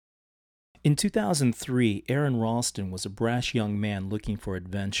In 2003, Aron Ralston was a brash young man looking for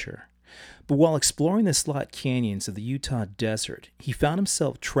adventure. But while exploring the slot canyons of the Utah desert, he found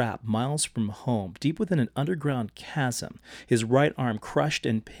himself trapped miles from home, deep within an underground chasm, his right arm crushed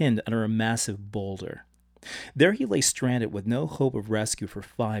and pinned under a massive boulder. There he lay stranded with no hope of rescue for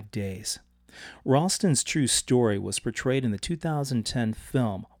 5 days. Ralston's true story was portrayed in the 2010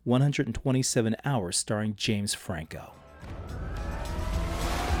 film 127 Hours starring James Franco.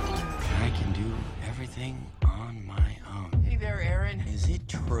 I can do everything on my own. Hey there, Aron. Is it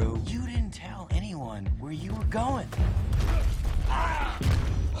true you didn't tell anyone where you were going?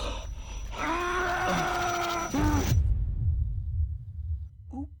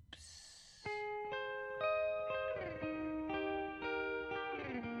 Oops.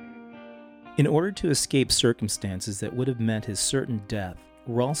 In order to escape circumstances that would have meant his certain death,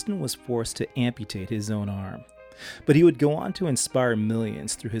 Ralston was forced to amputate his own arm. But he would go on to inspire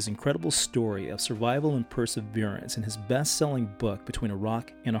millions through his incredible story of survival and perseverance in his best-selling book, Between a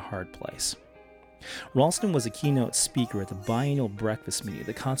Rock and a Hard Place. Ralston was a keynote speaker at the biennial breakfast meeting of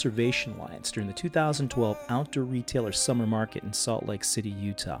the Conservation Alliance during the 2012 Outdoor Retailer Summer Market in Salt Lake City,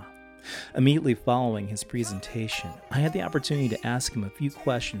 Utah. Immediately following his presentation, I had the opportunity to ask him a few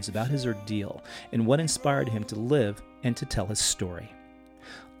questions about his ordeal and what inspired him to live and to tell his story.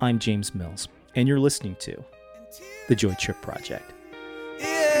 I'm James Mills, and you're listening to The Joy Trip Project.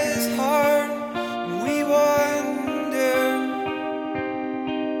 It's hard, we wonder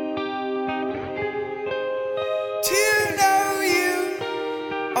to know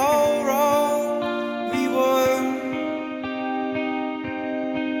you all wrong. We won.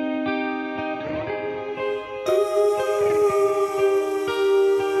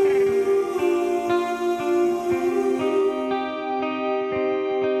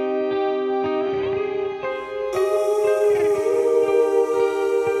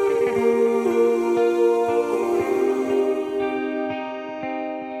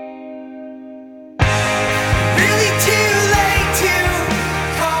 Really too late to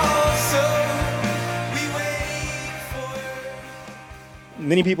call, so we wait for.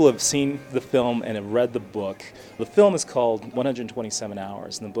 Many people have seen the film and have read the book. The film is called 127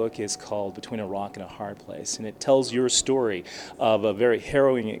 Hours, and the book is called Between a Rock and a Hard Place, and it tells your story of a very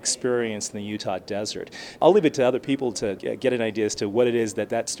harrowing experience in the Utah desert. I'll leave it to other people to get an idea as to what it is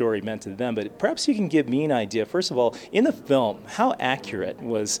that story meant to them, but perhaps you can give me an idea. First of all, in the film, how accurate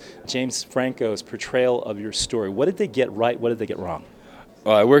was James Franco's portrayal of your story? What did they get right? What did they get wrong?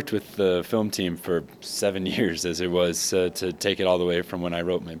 Well, I worked with the film team for 7 years as it was to take it all the way from when I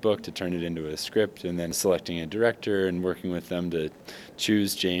wrote my book to turn it into a script, and then selecting a director and working with them to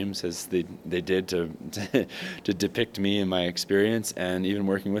choose James as they did to to depict me and my experience, and even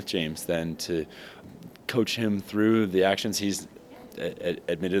working with James then to coach him through the actions. He's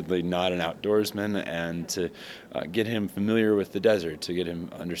admittedly not an outdoorsman, and to get him familiar with the desert, to get him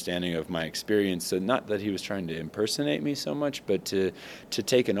understanding of my experience. So not that he was trying to impersonate me so much, but to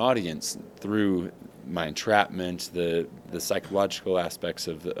take an audience through my entrapment, the psychological aspects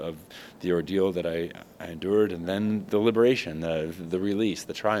of the ordeal that I endured, and then the liberation, the release,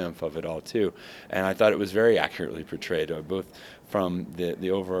 the triumph of it all too. And I thought it was very accurately portrayed, both from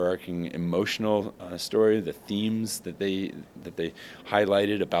the overarching emotional story, the themes that they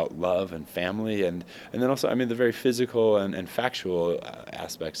highlighted about love and family, and then also, I mean, the very physical and factual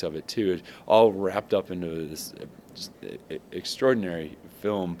aspects of it too, all wrapped up into this just extraordinary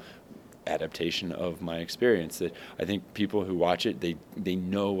film adaptation of my experience that I think people who watch it, they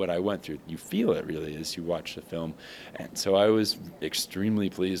know what I went through. You feel it really as you watch the film. And so I was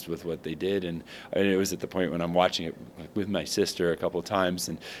extremely pleased with what they did, and it was at the point when I'm watching it with my sister a couple of times,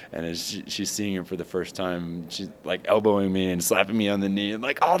 and as she's seeing it for the first time, she's like elbowing me and slapping me on the knee and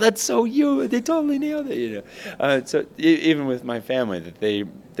like, oh, that's so you, they totally nailed it, you know. So even with my family, that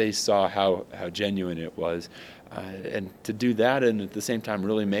they saw how genuine it was. And to do that and at the same time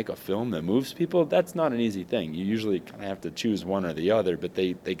really make a film that moves people, that's not an easy thing. You usually kind of have to choose one or the other, but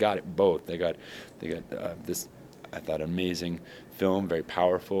they got it both. They got this, I thought, amazing film, very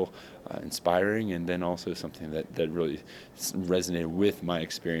powerful, inspiring, and then also something that really resonated with my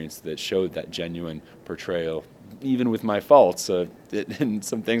experience, that showed that genuine portrayal, even with my faults, and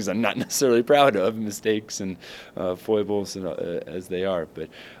some things I'm not necessarily proud of, mistakes and foibles as they are. But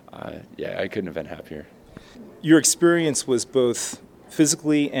yeah, I couldn't have been happier. Your experience was both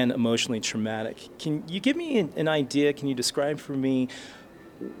physically and emotionally traumatic. Can you give me an idea? Can you describe for me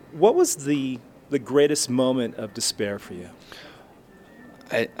what was the greatest moment of despair for you?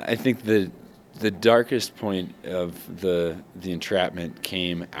 I think the darkest point of the entrapment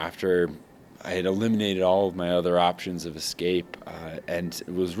came after I had eliminated all of my other options of escape, and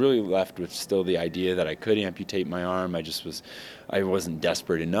was really left with still the idea that I could amputate my arm. I wasn't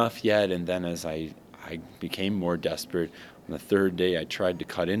desperate enough yet, and then as I became more desperate, on the third day I tried to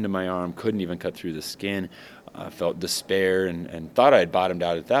cut into my arm, couldn't even cut through the skin, felt despair, and thought I had bottomed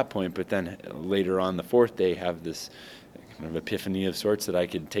out at that point, but then later on the fourth day have this kind of epiphany of sorts that I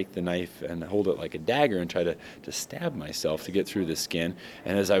could take the knife and hold it like a dagger and try to stab myself to get through the skin.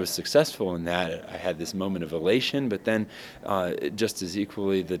 And as I was successful in that, I had this moment of elation, but then just as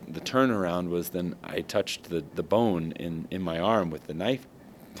equally the turnaround was then I touched the bone in my arm with the knife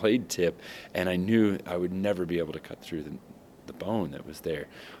blade tip, and I knew I would never be able to cut through the bone that was there.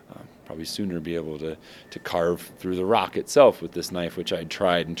 Probably sooner be able to carve through the rock itself with this knife, which I'd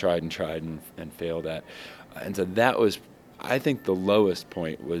tried and failed at. And so that was, I think, the lowest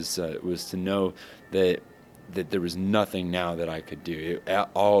point was to know that there was nothing now that I could do.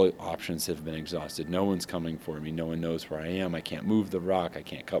 All options have been exhausted. No one's coming for me. No one knows where I am. I can't move the rock. I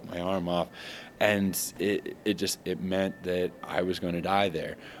can't cut my arm off. And it meant that I was going to die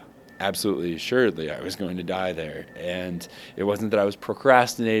there. Absolutely, assuredly, I was going to die there. And it wasn't that I was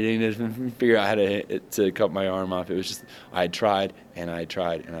procrastinating to figure out how to cut my arm off. It was just I tried and I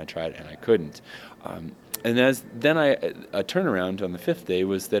tried and I tried and I couldn't. And then a turnaround on the fifth day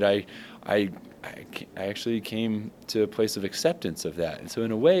was that I actually came to a place of acceptance of that. And so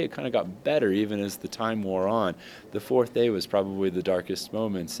in a way, it kind of got better even as the time wore on. The fourth day was probably the darkest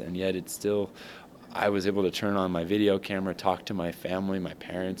moments, and yet it's still, I was able to turn on my video camera, talk to my family, my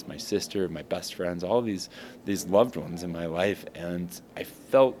parents, my sister, my best friends, all these loved ones in my life, and I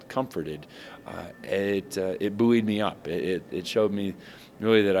felt comforted. It buoyed me up. It showed me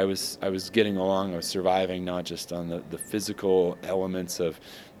really that I was getting along. I was surviving, not just on the physical elements of,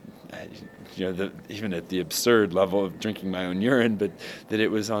 even at the absurd level of drinking my own urine, but that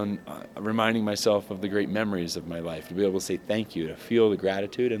it was on reminding myself of the great memories of my life, to be able to say thank you, to feel the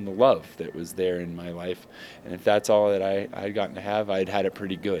gratitude and the love that was there in my life. And if that's all that I had gotten to have, I'd had it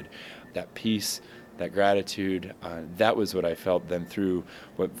pretty good. That peace, that gratitude, that was what I felt then through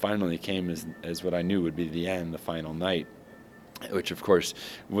what finally came as what I knew would be the end, the final night. Which, of course,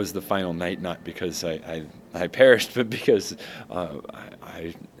 was the final night, not because I perished, but because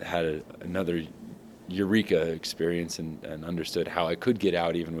I had another eureka experience and understood how I could get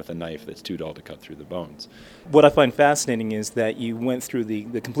out even with a knife that's too dull to cut through the bones. What I find fascinating is that you went through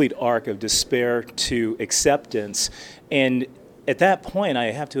the complete arc of despair to acceptance, and at that point I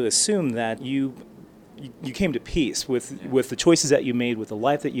have to assume that you came to peace with the choices that you made, with the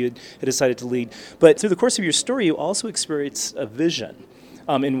life that you had decided to lead. But through the course of your story, you also experienced a vision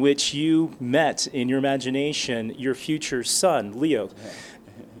in which you met, in your imagination, your future son, Leo.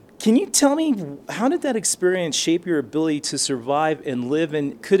 Can you tell me, how did that experience shape your ability to survive and live?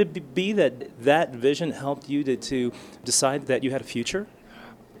 And could it be that vision helped you to decide that you had a future?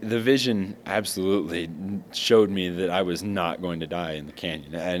 The vision absolutely showed me that I was not going to die in the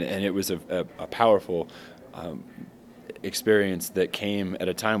canyon, and it was a powerful experience that came at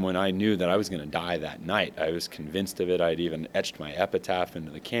a time when I knew that I was going to die that night. I was convinced of it. I'd even etched my epitaph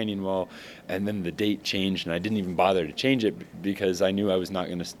into the canyon wall, and then the date changed, and I didn't even bother to change it because I knew I was not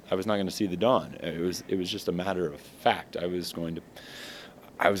going to see the dawn. It was just a matter of fact. I was going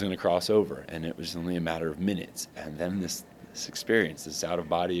to cross over, and it was only a matter of minutes, and then this experience, this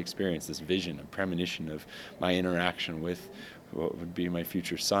out-of-body experience, this vision, a premonition of my interaction with what would be my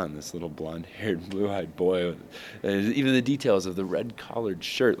future son, this little blonde-haired, blue-eyed boy. Even the details of the red-collared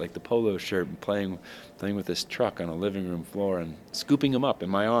shirt, like the polo shirt, and playing with this truck on a living room floor and scooping him up in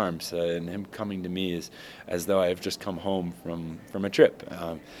my arms, and him coming to me as though I have just come home from a trip.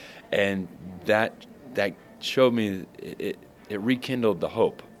 And that showed me, it rekindled the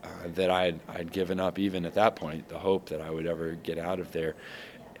hope that I'd given up even at that point, the hope that I would ever get out of there.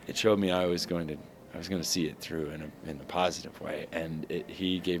 It showed me I was going to see it through in a positive way, and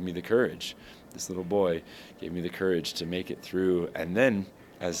he gave me the courage. This little boy gave me the courage to make it through, and then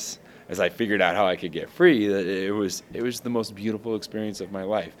as I figured out how I could get free, it was the most beautiful experience of my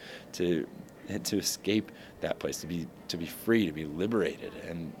life to escape that place, to be free, to be liberated,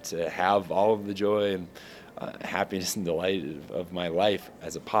 and to have all of the joy and happiness and delight of my life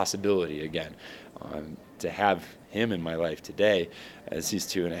as a possibility again. To have him in my life today, as he's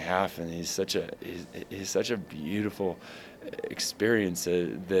 2.5, and he's such a beautiful experience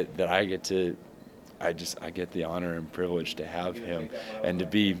that I get the honor and privilege to have him, and to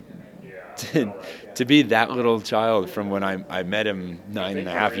be that little child from when I met him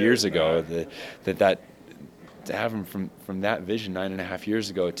 9.5 years ago. to have him from that vision 9.5 years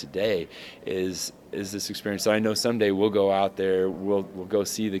ago today is this experience. So I know someday we'll go out there, we'll go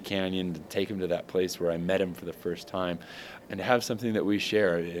see the canyon, to take him to that place where I met him for the first time, and to have something that we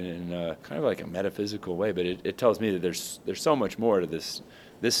share in kind of like a metaphysical way. But it tells me that there's so much more to this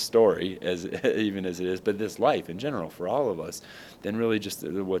story, as even as it is, but this life in general for all of us, than really just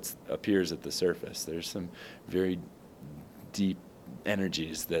what appears at the surface. There's some very deep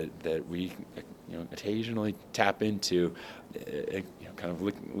energies that we occasionally tap into, kind of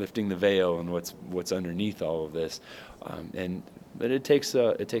lifting the veil on what's underneath all of this, but it takes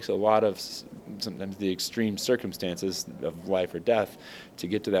a lot of sometimes the extreme circumstances of life or death to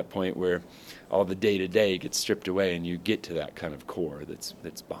get to that point where all the day-to-day gets stripped away and you get to that kind of core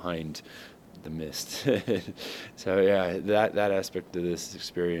that's behind the mist. So yeah, that aspect of this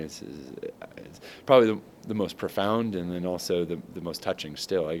experience is probably the most profound, and then also the most touching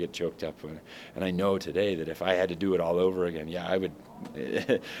still. I get choked up and I know today that if I had to do it all over again, yeah, I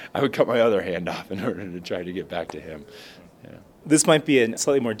would cut my other hand off in order to try to get back to him. Yeah. This might be a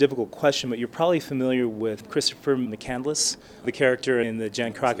slightly more difficult question, but you're probably familiar with Christopher McCandless, the character in the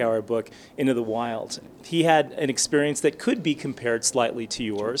Jan Krakauer book, Into the Wild. He had an experience that could be compared slightly to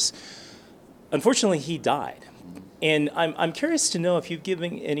yours. Unfortunately, he died. And I'm curious to know if you've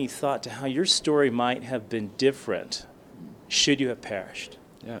given any thought to how your story might have been different should you have perished.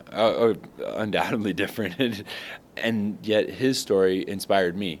 Yeah, undoubtedly different. And yet his story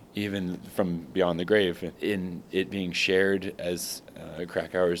inspired me, even from beyond the grave. In it being shared as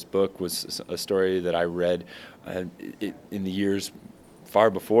Krakauer's book was a story that I read in the years far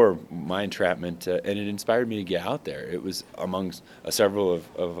before my entrapment, and it inspired me to get out there. It was among several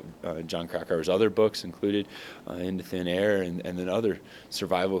of Jon Krakauer's other books, included Into Thin Air, and then other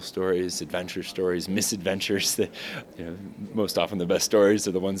survival stories, adventure stories, misadventures. That, most often the best stories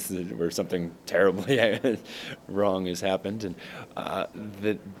are the ones where something terribly wrong has happened, and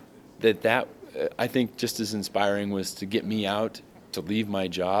that I think just as inspiring was to get me out, to leave my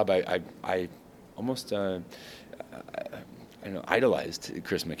job. I almost idolized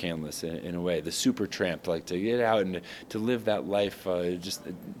Chris McCandless in a way, the super tramp, like to get out and to live that life just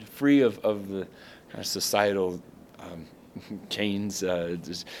free of the kind of societal chains,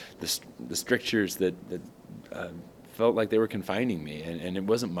 just the strictures that felt like they were confining me, and it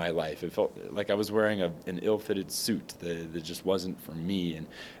wasn't my life. It felt like I was wearing an ill-fitted suit that just wasn't for me,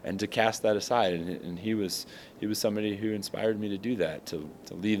 and to cast that aside. And he was somebody who inspired me to do that, to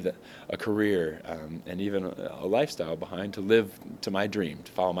leave a career and even a lifestyle behind, to live to my dream,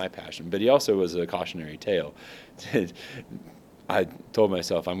 to follow my passion. But he also was a cautionary tale. I told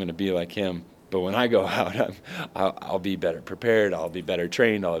myself I'm going to be like him, but when I go out, I'll be better prepared, I'll be better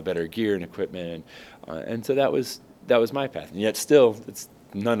trained, I'll have better gear and equipment, and so that was my path. And yet still,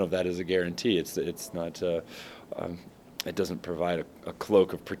 none of that is a guarantee. It's not. It doesn't provide a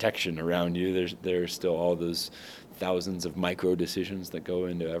cloak of protection around you. There's still all those thousands of micro decisions that go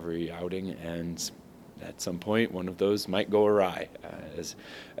into every outing, and at some point, one of those might go awry,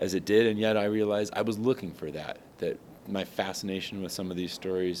 as it did. And yet, I realized I was looking for that. That my fascination with some of these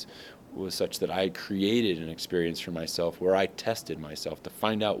stories was such that I created an experience for myself where I tested myself to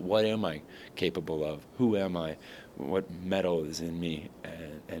find out what am I capable of, who am I, what metal is in me,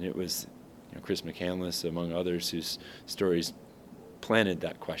 and it was Chris McCandless, among others, whose stories planted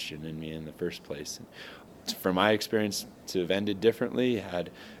that question in me in the first place. And for my experience to have ended differently,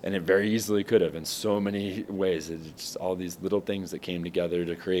 and it very easily could have in so many ways. It's just all these little things that came together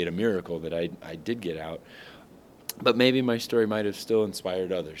to create a miracle that I did get out. But maybe my story might have still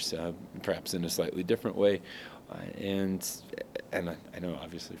inspired others, perhaps in a slightly different way. And I know,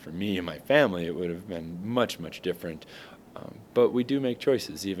 obviously, for me and my family, it would have been much, much different. But we do make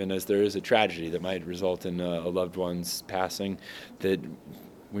choices, even as there is a tragedy that might result in a loved one's passing, that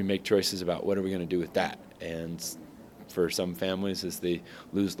we make choices about what are we going to do with that. And for some families, as they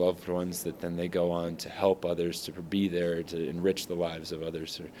lose loved ones, that then they go on to help others, to be there, to enrich the lives of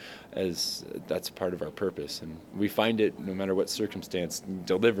others, as that's part of our purpose. And we find it, no matter what circumstance,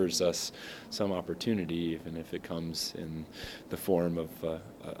 delivers us some opportunity, even if it comes in the form of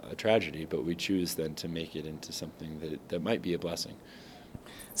a tragedy. But we choose then to make it into something that might be a blessing.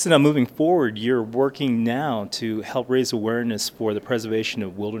 So now moving forward, you're working now to help raise awareness for the preservation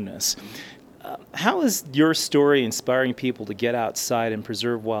of wilderness. How is your story inspiring people to get outside and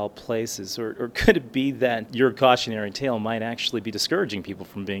preserve wild places? Or could it be that your cautionary tale might actually be discouraging people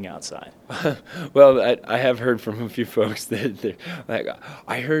from being outside? Well, I have heard from a few folks that they're like,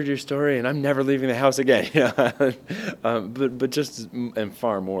 I heard your story and I'm never leaving the house again. But just and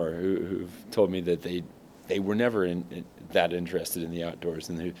far more who've told me that they were never that interested in the outdoors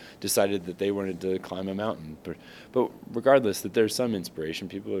and who decided that they wanted to climb a mountain. But regardless, that there's some inspiration.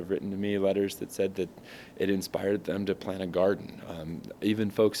 People have written to me letters that said that it inspired them to plant a garden. Even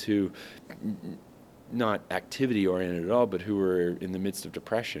folks who, not activity oriented at all, but who were in the midst of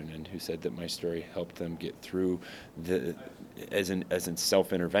depression and who said that my story helped them get through as in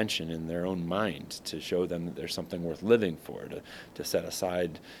self-intervention in their own mind, to show them that there's something worth living for, to set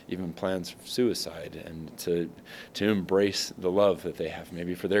aside even plans for suicide, and to embrace the love that they have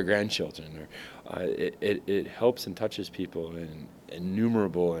maybe for their grandchildren. Or it helps and touches people in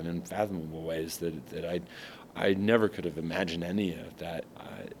innumerable and unfathomable ways that I never could have imagined any of that.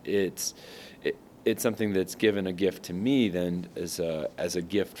 It's something that's given a gift to me then as a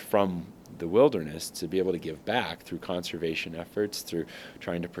gift from the wilderness, to be able to give back through conservation efforts, through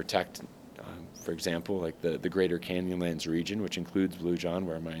trying to protect, for example, like the Greater Canyonlands region, which includes Blue John,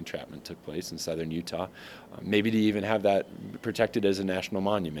 where my entrapment took place in southern Utah. Maybe to even have that protected as a national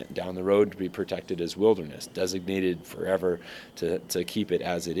monument, down the road to be protected as wilderness, designated forever to keep it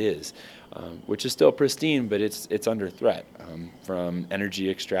as it is, which is still pristine, but it's under threat from energy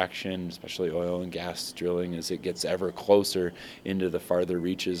extraction, especially oil and gas drilling, as it gets ever closer into the farther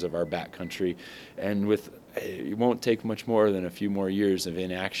reaches of our backcountry. And it won't take much more than a few more years of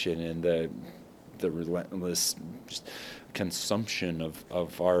inaction and the relentless just consumption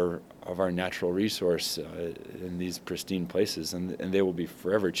of our natural resource in these pristine places, and they will be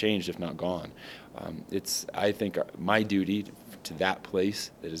forever changed, if not gone. It's, I think, my duty to that place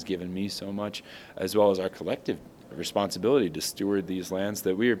that has given me so much, as well as our collective responsibility to steward these lands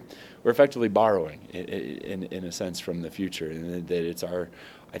that we're effectively borrowing in a sense from the future, and that it's our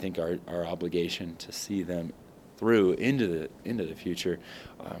obligation to see them through into the future.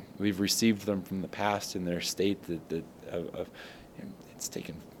 We've received them from the past in their state that it's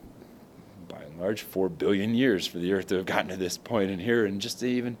taken by and large 4 billion years for the earth to have gotten to this point, and here, and just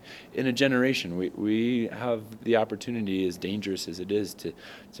even in a generation, we have the opportunity, as dangerous as it is, to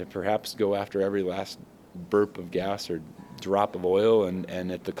perhaps go after every last burp of gas or drop of oil,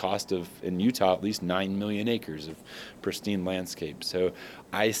 and at the cost of, in Utah, at least 9 million acres of pristine landscape. So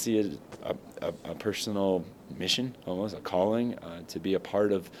I see it a personal mission, almost a calling, to be a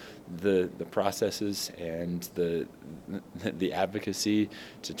part of the processes and the advocacy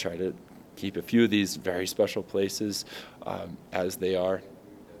to try to keep a few of these very special places as they are.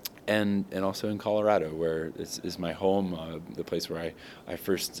 And also in Colorado, where this is my home, the place where I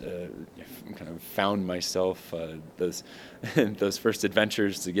first kind of found myself, those first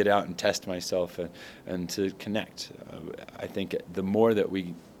adventures to get out and test myself and to connect. I think the more that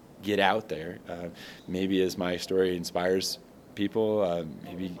we get out there, maybe as my story inspires people,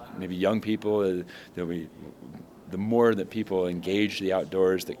 maybe young people, the more that people engage the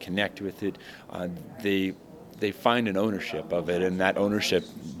outdoors, that connect with it, they find an ownership of it, and that ownership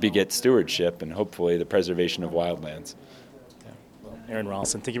begets stewardship and hopefully the preservation of wildlands. Yeah. Aron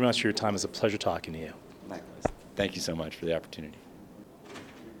Ralston, thank you very much for your time. It was a pleasure talking to you. Likewise. Thank you so much for the opportunity.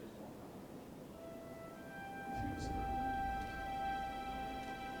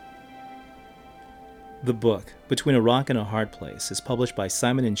 The book, Between a Rock and a Hard Place, is published by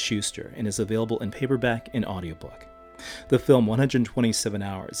Simon & Schuster and is available in paperback and audiobook. The film 127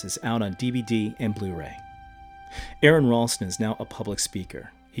 Hours is out on DVD and Blu-ray. Aron Ralston is now a public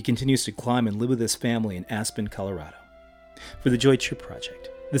speaker. He continues to climb and live with his family in Aspen, Colorado. For the Joy Trip Project,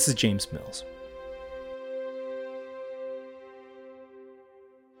 this is James Mills.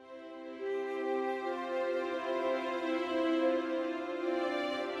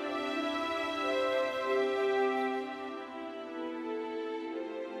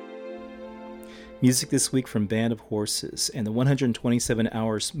 Music this week from Band of Horses and the 127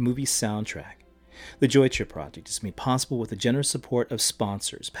 Hours movie soundtrack. The Joy Trip Project is made possible with the generous support of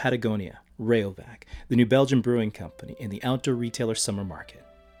sponsors Patagonia, Rayovac, the New Belgium Brewing Company, and the Outdoor Retailer Summer Market.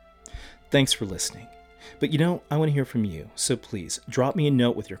 Thanks for listening. But I want to hear from you, so please drop me a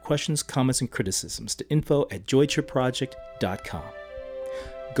note with your questions, comments, and criticisms to info@joytripproject.com.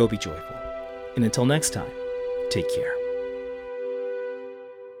 Go be joyful. And until next time, take care.